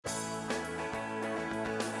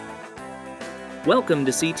Welcome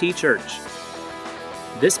to CT Church.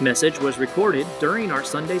 This message was recorded during our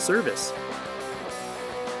Sunday service.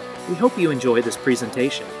 We hope you enjoy this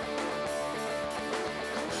presentation.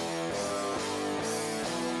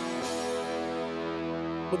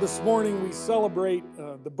 Well, this morning we celebrate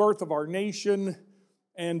the birth of our nation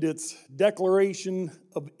and its Declaration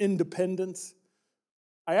of Independence.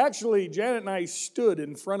 Janet and I stood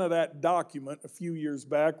in front of that document a few years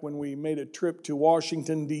back when we made a trip to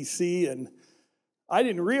Washington, D.C., and I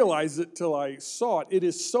didn't realize it till I saw it. It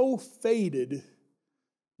is so faded,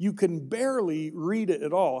 you can barely read it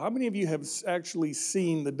at all. How many of you have actually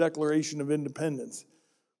seen the Declaration of Independence?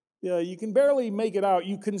 Yeah, you can barely make it out.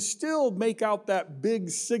 You can still make out that big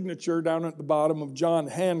signature down at the bottom of John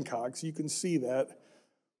Hancock, so you can see that.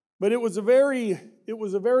 But it was a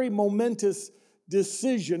very momentous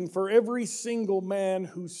decision for every single man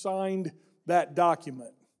who signed that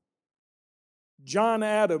document. John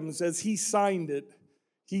Adams, as he signed it,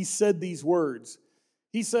 he said these words.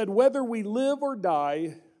 He said, "Whether we live or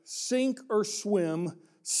die, sink or swim,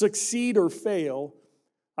 succeed or fail,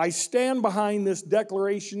 I stand behind this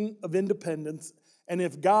Declaration of Independence, and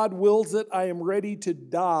if God wills it, I am ready to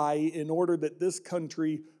die in order that this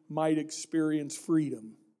country might experience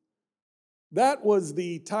freedom." That was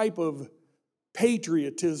the type of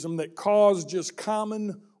patriotism that caused just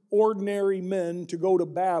common, ordinary men to go to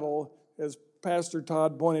battle, as Pastor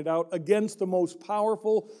Todd pointed out, against the most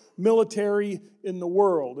powerful military in the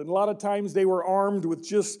world. And a lot of times they were armed with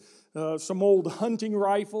just some old hunting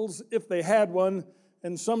rifles, if they had one,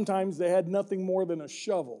 and sometimes they had nothing more than a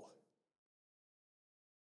shovel.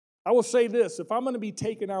 I will say this, if I'm going to be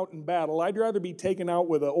taken out in battle, I'd rather be taken out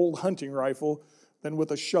with an old hunting rifle than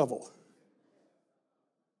with a shovel.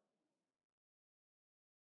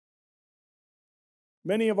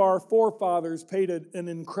 Many of our forefathers paid an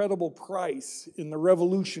incredible price in the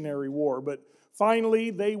Revolutionary War, but finally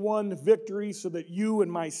they won victory so that you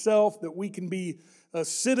and myself, that we can be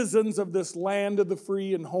citizens of this land of the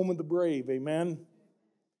free and home of the brave. Amen?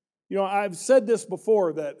 You know, I've said this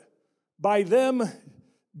before, that by them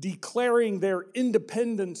declaring their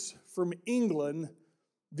independence from England,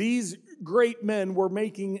 these great men were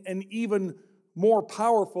making an even more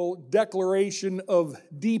powerful declaration of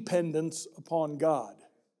dependence upon God.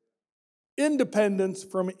 Independence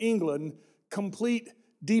from England, complete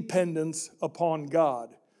dependence upon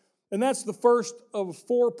God. And that's the first of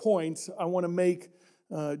 4 points I want to make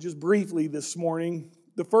just briefly this morning.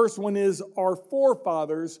 The first one is our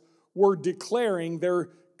forefathers were declaring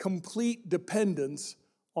their complete dependence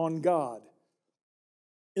on God.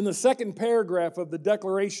 In the second paragraph of the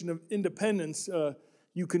Declaration of Independence,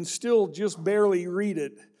 you can still just barely read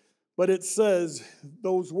it, but it says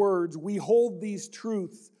those words, "We hold these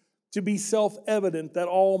truths to be self-evident that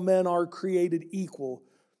all men are created equal,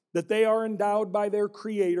 that they are endowed by their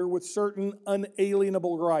Creator with certain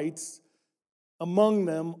unalienable rights. Among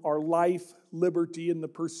them are life, liberty, and the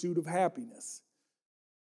pursuit of happiness."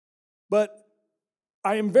 But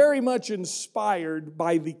I am very much inspired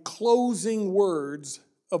by the closing words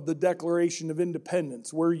of the Declaration of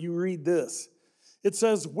Independence, where you read this. It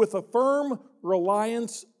says, "With a firm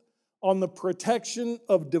reliance on the protection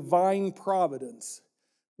of divine providence,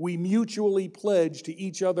 we mutually pledge to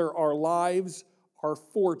each other our lives, our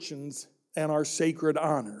fortunes, and our sacred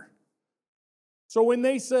honor." So when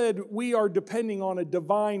they said we are depending on a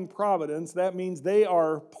divine providence, that means they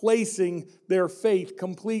are placing their faith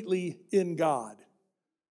completely in God.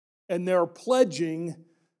 And they're pledging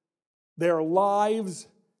their lives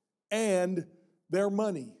and their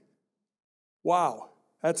money. Wow,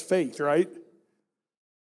 that's faith, right?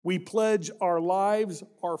 We pledge our lives,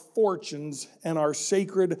 our fortunes, and our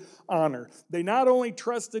sacred honor. They not only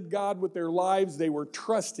trusted God with their lives, they were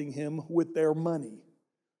trusting Him with their money.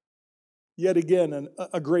 Yet again,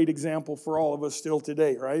 a great example for all of us still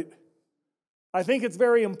today, right? I think it's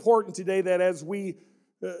very important today that as we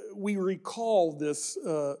recall this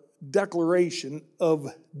declaration of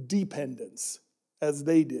dependence, as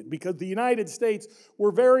they did, because the United States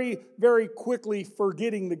were very, very quickly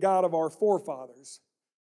forgetting the God of our forefathers,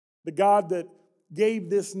 the God that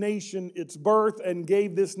gave this nation its birth and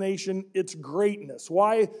gave this nation its greatness.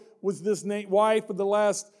 Why for the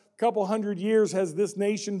last couple hundred years has this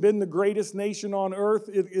nation been the greatest nation on earth?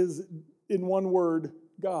 It is, in one word,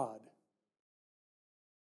 God.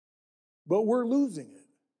 But we're losing it.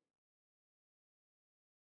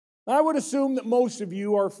 I would assume that most of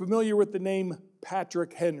you are familiar with the name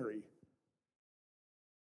Patrick Henry.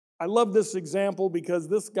 I love this example because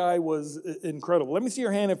this guy was incredible. Let me see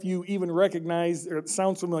your hand if you even recognize, or it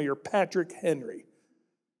sounds familiar, Patrick Henry.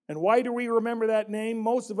 And why do we remember that name?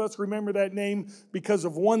 Most of us remember that name because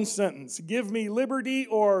of one sentence. Give me liberty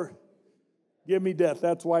or give me death.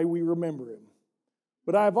 That's why we remember him.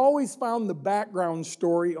 But I've always found the background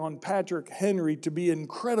story on Patrick Henry to be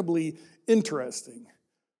incredibly interesting.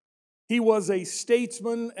 He was a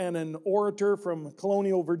statesman and an orator from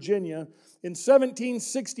colonial Virginia. In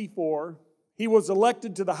 1764, he was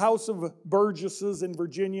elected to the House of Burgesses in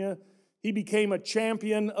Virginia. He became a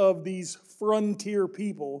champion of these frontier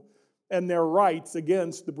people and their rights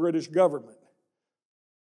against the British government.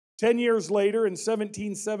 10 years later, in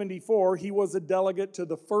 1774, he was a delegate to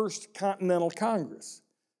the First Continental Congress.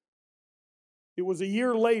 It was a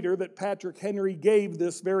year later that Patrick Henry gave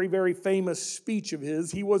this very, very famous speech of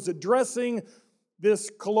his. He was addressing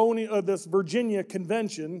this Virginia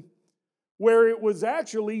convention, where it was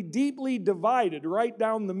actually deeply divided right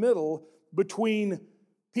down the middle between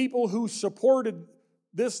people who supported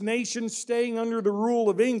this nation staying under the rule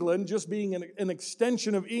of England, just being an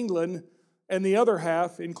extension of England, and the other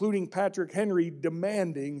half, including Patrick Henry,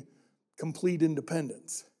 demanding complete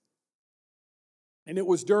independence. And it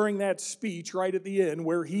was during that speech right at the end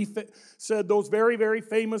where he said those very, very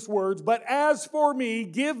famous words, "But as for me,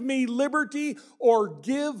 give me liberty or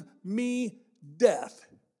give me death."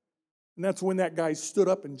 And that's when that guy stood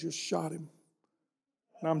up and just shot him.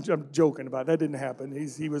 And I'm joking about it. That didn't happen.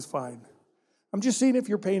 He was fine. I'm just seeing if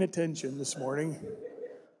you're paying attention this morning.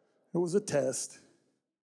 It was a test.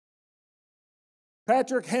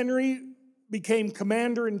 Patrick Henry became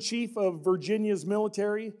commander-in-chief of Virginia's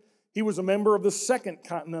military. He was a member of the Second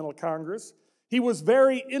Continental Congress. He was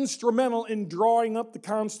very instrumental in drawing up the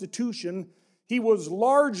Constitution. He was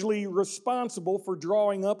largely responsible for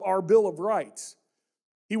drawing up our Bill of Rights.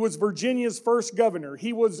 He was Virginia's first governor.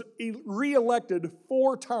 He was reelected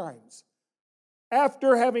 4 times.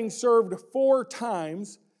 After having served 4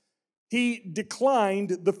 times, he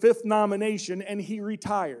declined the 5th nomination and he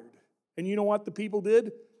retired. And you know what the people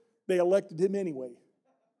did? They elected him anyway.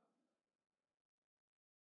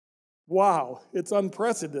 Wow, it's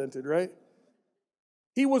unprecedented, right?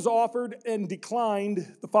 He was offered and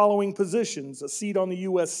declined the following positions: a seat on the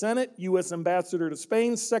U.S. Senate, U.S. Ambassador to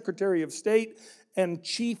Spain, Secretary of State, and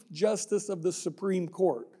Chief Justice of the Supreme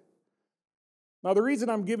Court. Now, the reason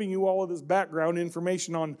I'm giving you all of this background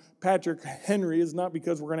information on Patrick Henry is not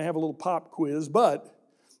because we're going to have a little pop quiz, but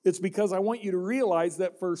it's because I want you to realize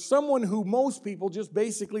that for someone who most people just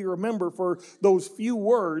basically remember for those few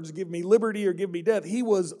words, give me liberty or give me death, he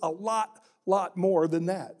was a lot more than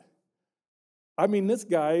that. I mean, this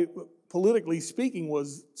guy, politically speaking,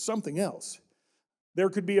 was something else. There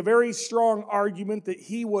could be a very strong argument that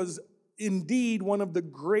he was indeed one of the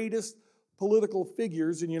greatest political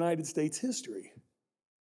figures in United States history.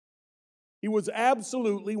 He was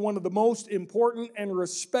absolutely one of the most important and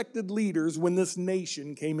respected leaders when this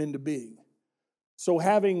nation came into being. So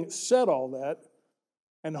having said all that,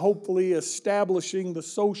 and hopefully establishing the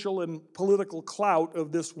social and political clout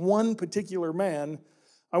of this one particular man,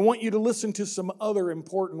 I want you to listen to some other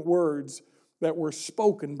important words that were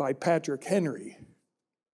spoken by Patrick Henry.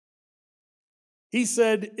 He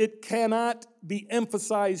said, "It cannot be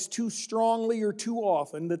emphasized too strongly or too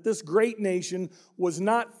often that this great nation was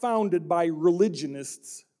not founded by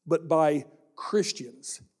religionists, but by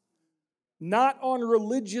Christians. Not on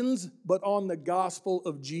religions, but on the gospel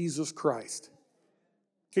of Jesus Christ."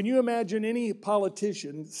 Can you imagine any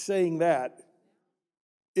politician saying that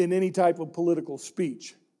in any type of political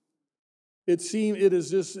speech?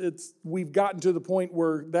 We've gotten to the point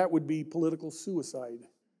where that would be political suicide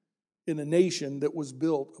in a nation that was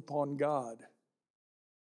built upon God.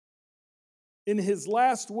 In his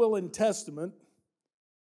last will and testament,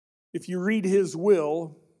 if you read his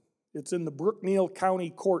will, it's in the Brookneal County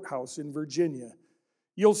Courthouse in Virginia.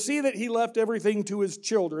 You'll see that he left everything to his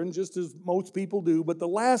children, just as most people do, but the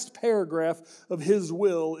last paragraph of his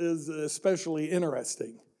will is especially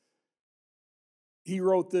interesting. He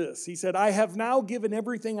wrote this. He said, "I have now given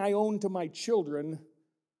everything I own to my children.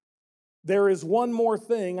 There is one more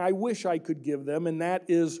thing I wish I could give them, and that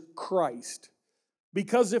is Christ.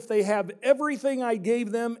 Because if they have everything I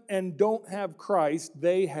gave them and don't have Christ,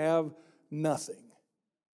 they have nothing."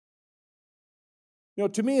 You know,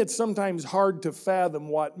 to me, it's sometimes hard to fathom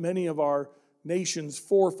what many of our nation's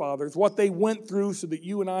forefathers, what they went through so that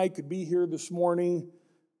you and I could be here this morning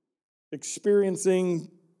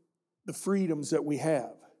experiencing the freedoms that we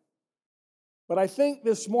have. But I think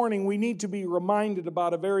this morning we need to be reminded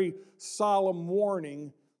about a very solemn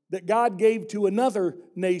warning that God gave to another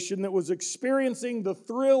nation that was experiencing the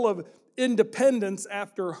thrill of independence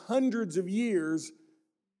after hundreds of years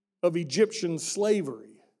of Egyptian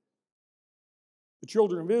slavery, the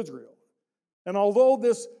children of Israel. And although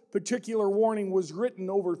this particular warning was written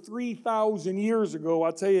over 3,000 years ago,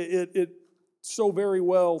 I'll tell you, it so very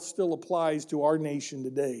well still applies to our nation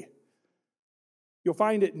today. You'll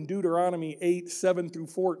find it in Deuteronomy 8, 7 through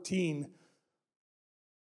 14.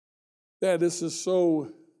 Yeah, this is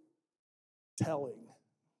so telling.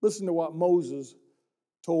 Listen to what Moses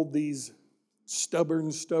told these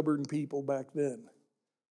stubborn people back then.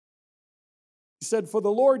 He said, "For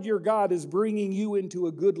the Lord your God is bringing you into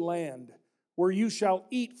a good land, where you shall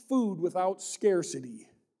eat food without scarcity.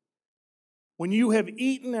 When you have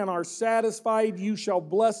eaten and are satisfied, you shall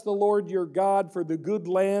bless the Lord your God for the good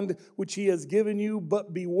land which he has given you.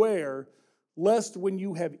 But beware, lest when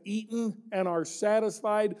you have eaten and are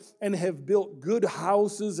satisfied and have built good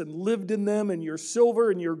houses and lived in them, and your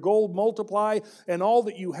silver and your gold multiply, and all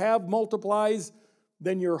that you have multiplies,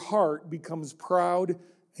 then your heart becomes proud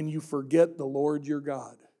and you forget the Lord your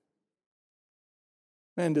God."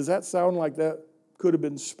 Man, does that sound like that could have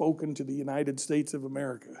been spoken to the United States of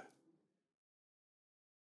America?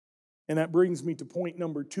 And that brings me to point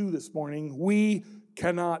number 2 this morning. We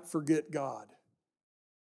cannot forget God.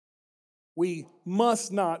 We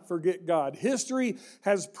must not forget God. History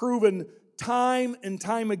has proven time and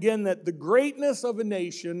time again that the greatness of a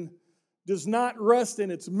nation does not rest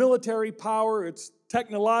in its military power, its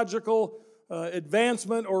technological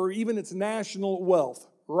advancement, or even its national wealth.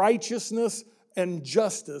 Righteousness and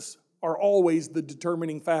justice are always the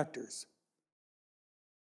determining factors.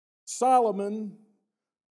 Solomon,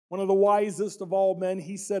 one of the wisest of all men,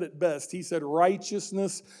 he said it best. He said,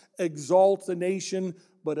 "Righteousness exalts a nation,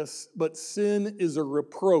 but sin is a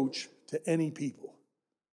reproach to any people."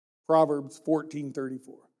 Proverbs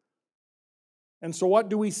 14:34. And so what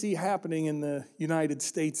do we see happening in the United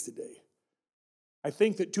States today? I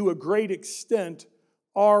think that to a great extent,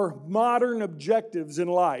 our modern objectives in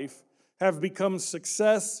life have become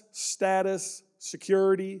success, status,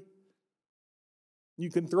 security.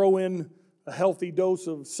 You can throw in a healthy dose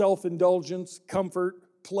of self-indulgence,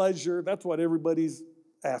 comfort, pleasure. That's what everybody's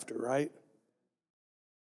after, right?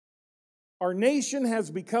 Our nation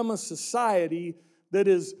has become a society that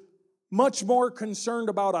is much more concerned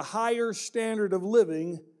about a higher standard of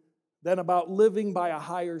living than about living by a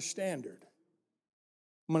higher standard.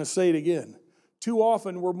 I'm going to say it again. Too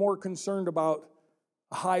often we're more concerned about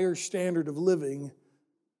a higher standard of living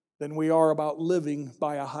than we are about living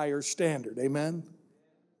by a higher standard. Amen?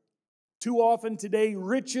 Too often today,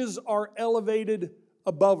 riches are elevated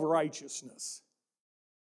above righteousness.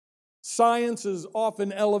 Science is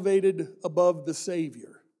often elevated above the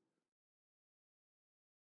Savior.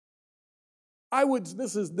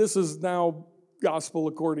 This is now gospel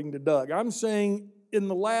according to Doug. I'm saying in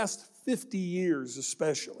the last 50 years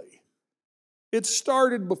especially. It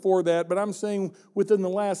started before that, but I'm saying within the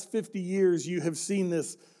last 50 years you have seen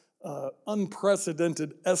this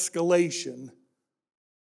unprecedented escalation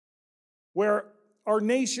where our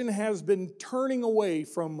nation has been turning away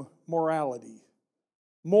from morality,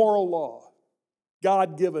 moral law,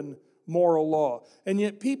 God-given moral law. And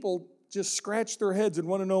yet people just scratch their heads and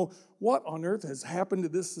want to know what on earth has happened to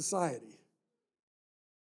this society.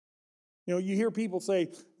 You know, you hear people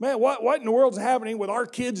say, "Man, what in the world's happening with our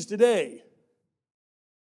kids today?"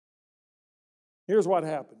 Here's what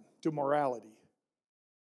happened to morality.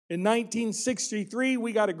 In 1963,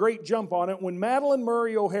 we got a great jump on it when Madalyn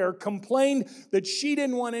Murray O'Hair complained that she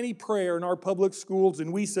didn't want any prayer in our public schools,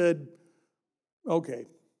 and we said, okay.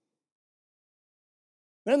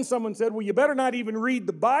 Then someone said, well, you better not even read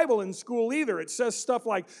the Bible in school either. It says stuff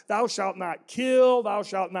like, thou shalt not kill, thou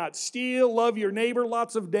shalt not steal, love your neighbor,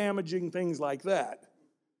 lots of damaging things like that.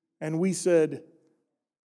 And we said,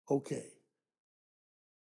 okay.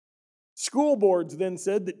 School boards then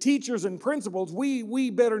said that teachers and principals,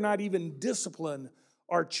 we better not even discipline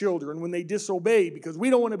our children when they disobey because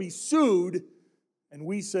we don't want to be sued. And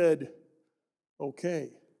we said,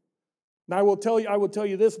 okay. Now I will tell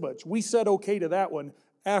you this much. We said okay to that one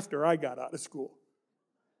after I got out of school.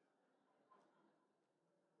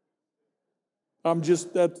 I'm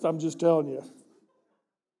just telling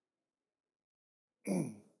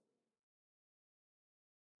you.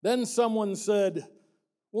 Then someone said,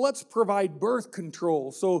 well, let's provide birth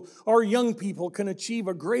control so our young people can achieve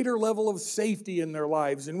a greater level of safety in their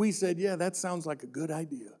lives. And we said, yeah, that sounds like a good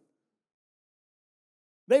idea.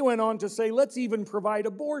 They went on to say, let's even provide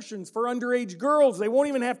abortions for underage girls. They won't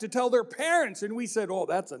even have to tell their parents. And we said, oh,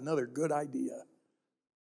 that's another good idea.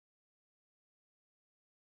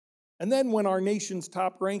 And then when our nation's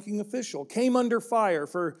top-ranking official came under fire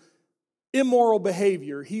for immoral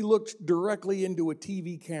behavior, he looked directly into a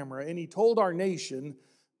TV camera and he told our nation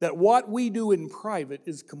that what we do in private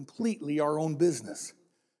is completely our own business.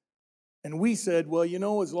 And we said, well,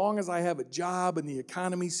 as long as I have a job and the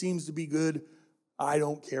economy seems to be good, I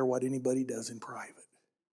don't care what anybody does in private.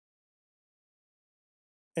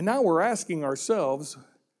 And now we're asking ourselves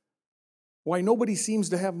why nobody seems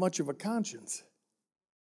to have much of a conscience.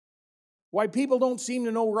 Why people don't seem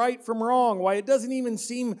to know right from wrong. Why it doesn't even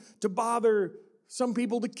seem to bother some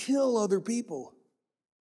people to kill other people.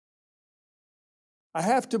 I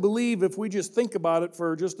have to believe if we just think about it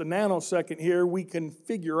for just a nanosecond here, we can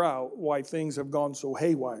figure out why things have gone so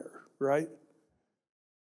haywire, right?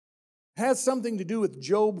 It has something to do with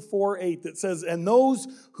Job 4:8 that says, and those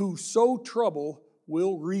who sow trouble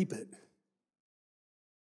will reap it.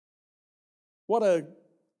 What a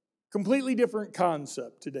completely different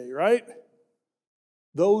concept today, right?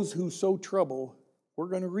 Those who sow trouble, we're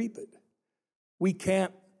going to reap it. We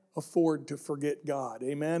can't afford to forget God,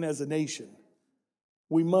 amen, as a nation.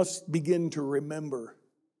 We must begin to remember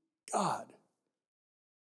God.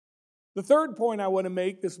 The third point I want to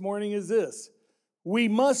make this morning is this. We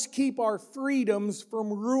must keep our freedoms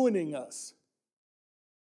from ruining us.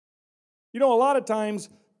 A lot of times,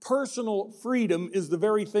 personal freedom is the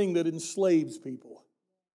very thing that enslaves people.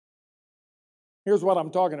 Here's what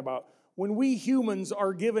I'm talking about. When we humans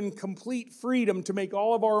are given complete freedom to make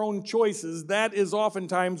all of our own choices, that is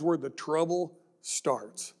oftentimes where the trouble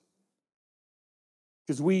starts.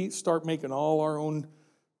 Because we start making all our own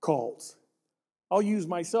calls. I'll use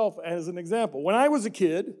myself as an example. When I was a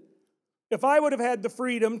kid, if I would have had the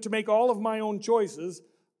freedom to make all of my own choices,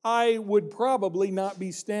 I would probably not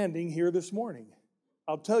be standing here this morning.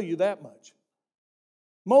 I'll tell you that much.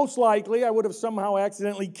 Most likely, I would have somehow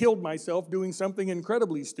accidentally killed myself doing something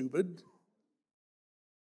incredibly stupid.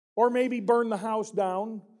 Or maybe burned the house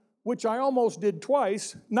down, which I almost did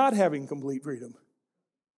twice, not having complete freedom.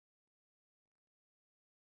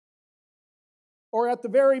 Or at the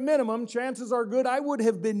very minimum, chances are good I would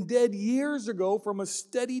have been dead years ago from a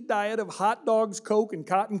steady diet of hot dogs, Coke, and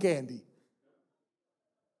cotton candy.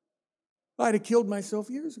 I'd have killed myself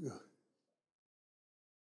years ago.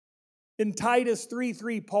 In Titus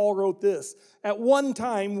 3:3, Paul wrote this, at one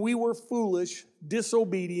time we were foolish,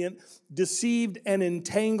 disobedient, deceived, and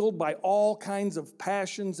entangled by all kinds of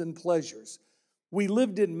passions and pleasures. We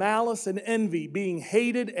lived in malice and envy, being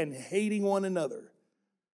hated and hating one another.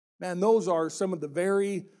 Man, those are some of the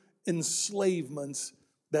very enslavements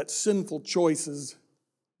that sinful choices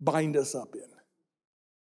bind us up in.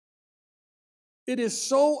 It is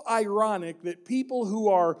so ironic that people who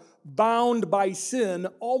are bound by sin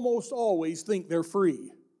almost always think they're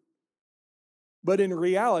free, but in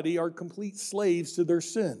reality are complete slaves to their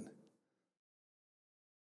sin.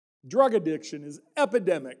 Drug addiction is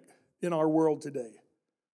epidemic in our world today.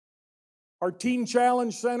 Our teen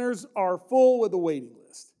challenge centers are full with a waiting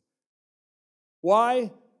list.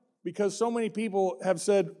 Why? Because so many people have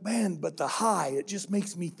said, man, but the high, it just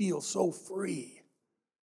makes me feel so free.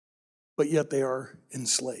 But yet they are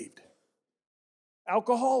enslaved.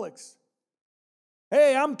 Alcoholics.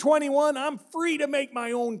 Hey, I'm 21, I'm free to make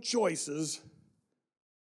my own choices.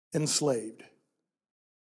 Enslaved.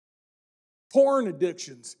 Porn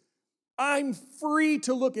addictions. I'm free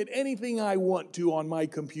to look at anything I want to on my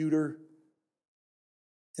computer.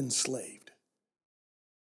 Enslaved.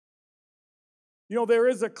 There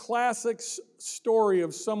is a classic story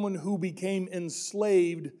of someone who became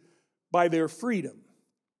enslaved by their freedom.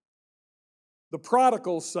 The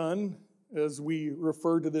prodigal son, as we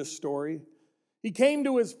refer to this story, he came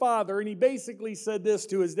to his father and he basically said this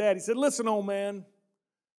to his dad. He said, listen, old man,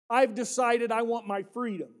 I've decided I want my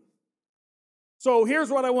freedom. So here's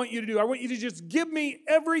what I want you to do. I want you to just give me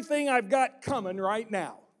everything I've got coming right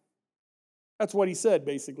now. That's what he said,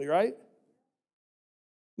 basically, right?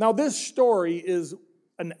 Now, this story is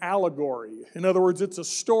an allegory. In other words, it's a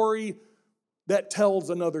story that tells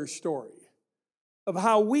another story of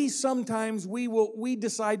how we sometimes we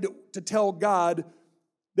decide to tell God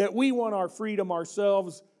that we want our freedom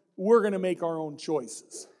ourselves. We're going to make our own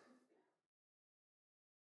choices.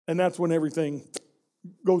 And that's when everything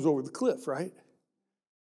goes over the cliff, right?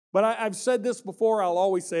 But I've said this before, I'll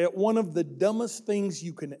always say it. One of the dumbest things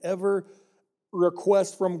you can ever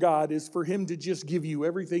request from God is for Him to just give you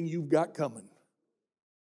everything you've got coming.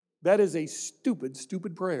 That is a stupid,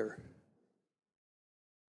 stupid prayer.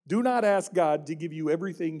 Do not ask God to give you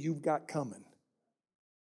everything you've got coming.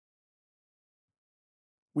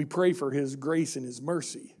 We pray for His grace and His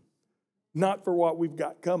mercy, not for what we've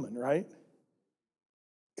got coming, right?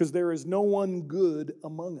 Because there is no one good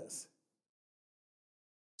among us.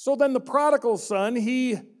 So then the prodigal son,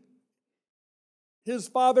 his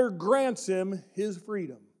father grants him his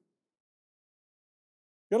freedom.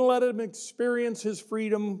 Going to let him experience his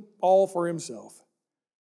freedom all for himself.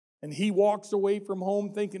 And he walks away from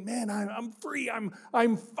home thinking, man, I'm free.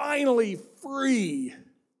 I'm finally free.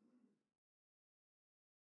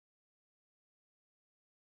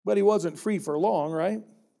 But he wasn't free for long, right?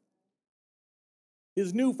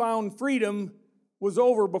 His newfound freedom was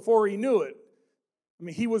over before he knew it. I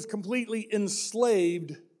mean, he was completely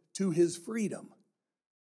enslaved to his freedom.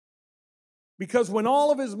 Because when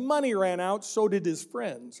all of his money ran out, so did his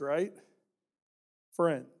friends, right?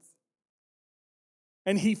 Friends.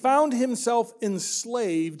 And he found himself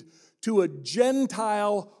enslaved to a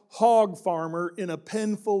Gentile hog farmer in a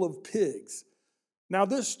pen full of pigs. Now,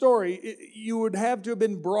 this story, you would have to have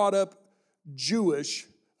been brought up Jewish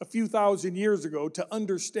a few thousand years ago to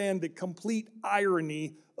understand the complete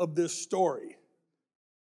irony of this story.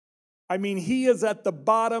 I mean, he is at the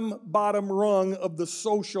bottom rung of the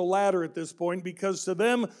social ladder at this point, because to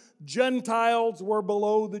them, Gentiles were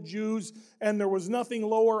below the Jews, and there was nothing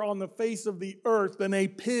lower on the face of the earth than a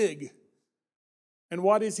pig. And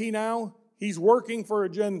what is he now? He's working for a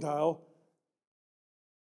Gentile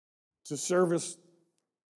to service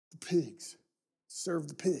the pigs, serve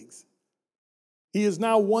the pigs. He is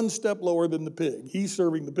now one step lower than the pig. He's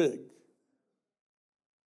serving the pig.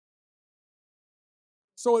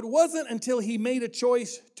 So it wasn't until he made a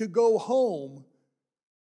choice to go home,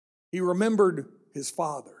 he remembered his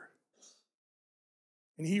father.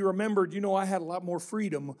 And he remembered, I had a lot more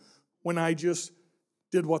freedom when I just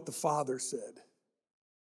did what the father said.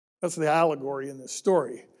 That's the allegory in this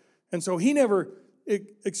story. And so he never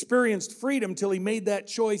experienced freedom till he made that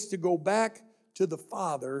choice to go back to the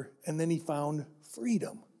father, and then he found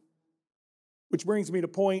freedom. Which brings me to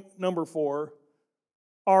point number 4.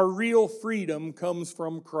 Our real freedom comes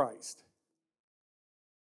from Christ.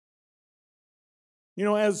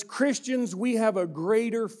 As Christians, we have a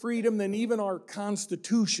greater freedom than even our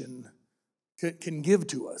Constitution can give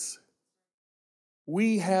to us.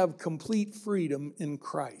 We have complete freedom in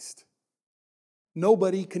Christ.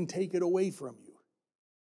 Nobody can take it away from you.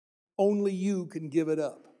 Only you can give it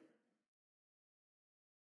up.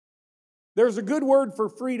 There's a good word for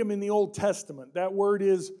freedom in the Old Testament. That word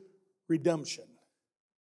is redemption.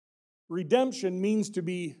 Redemption means to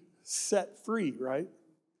be set free, right?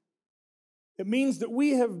 It means that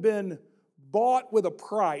we have been bought with a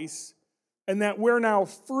price, and that we're now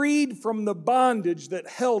freed from the bondage that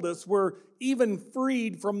held us. We're even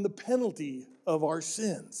freed from the penalty of our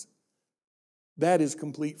sins. That is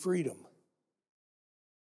complete freedom.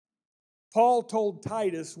 Paul told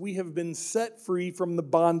Titus, we have been set free from the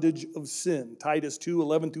bondage of sin. Titus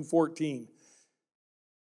 2:11-14.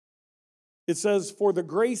 It says, for the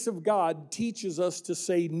grace of God teaches us to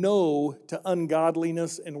say no to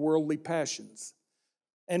ungodliness and worldly passions,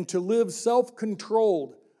 and to live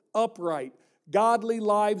self-controlled, upright, godly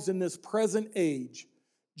lives in this present age.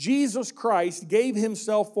 Jesus Christ gave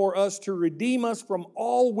himself for us to redeem us from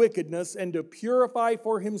all wickedness and to purify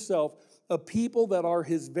for himself a people that are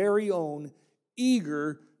his very own,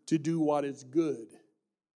 eager to do what is good.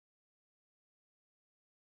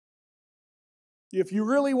 If you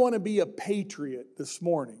really want to be a patriot this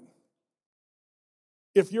morning,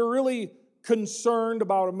 if you're really concerned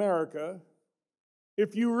about America,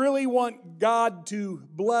 if you really want God to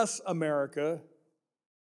bless America,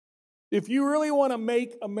 if you really want to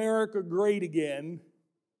make America great again,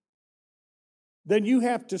 then you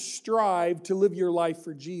have to strive to live your life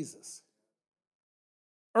for Jesus.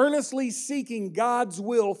 Earnestly seeking God's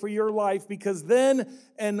will for your life, because then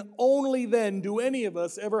and only then do any of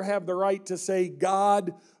us ever have the right to say,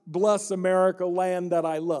 God bless America, land that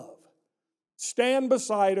I love. Stand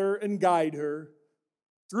beside her and guide her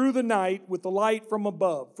through the night with the light from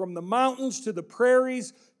above. From the mountains to the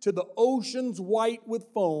prairies to the oceans white with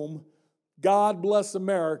foam, God bless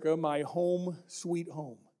America, my home, sweet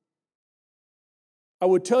home. I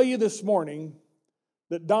would tell you this morning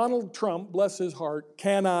that Donald Trump, bless his heart,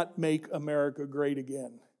 cannot make America great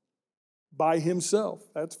again. By himself,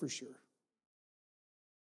 that's for sure.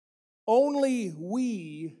 Only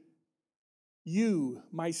we, you,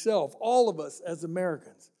 myself, all of us as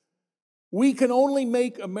Americans, we can only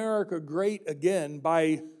make America great again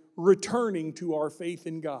by returning to our faith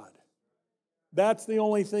in God. That's the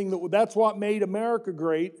only thing that's what made America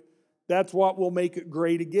great. That's what will make it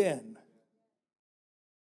great again.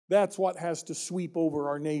 That's what has to sweep over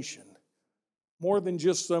our nation. More than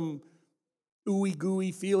just some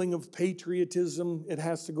ooey-gooey feeling of patriotism, it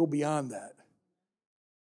has to go beyond that.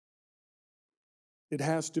 It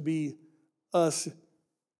has to be us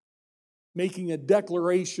making a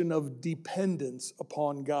declaration of dependence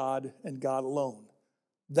upon God and God alone.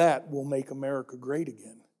 That will make America great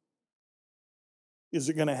again. Is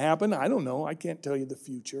it going to happen? I don't know. I can't tell you the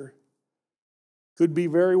future. Could be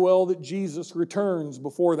very well that Jesus returns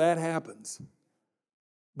before that happens.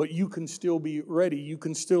 But you can still be ready. You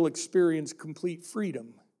can still experience complete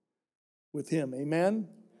freedom with Him. Amen?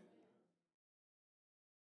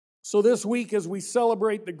 So this week, as we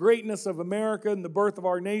celebrate the greatness of America and the birth of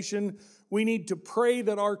our nation, we need to pray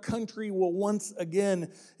that our country will once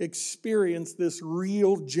again experience this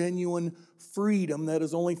real, genuine freedom that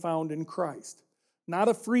is only found in Christ. Not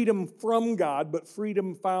a freedom from God, but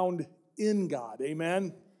freedom found in God.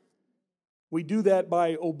 Amen? We do that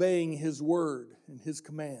by obeying His word and His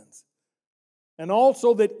commands. And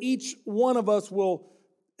also that each one of us will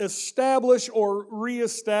establish or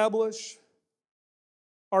reestablish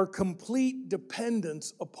our complete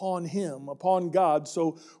dependence upon Him, upon God,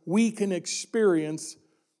 so we can experience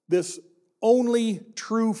this only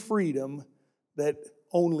true freedom that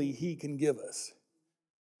only He can give us.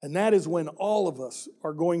 And that is when all of us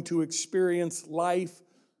are going to experience life,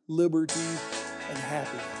 liberty, and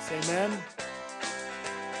happiness. Amen?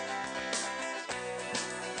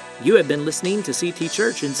 You have been listening to CT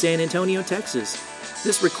Church in San Antonio, Texas.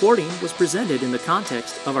 This recording was presented in the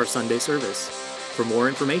context of our Sunday service. For more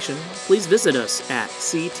information, please visit us at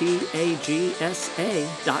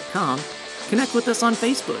ctagsa.com, connect with us on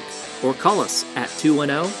Facebook, or call us at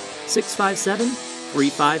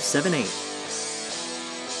 210-657-3578.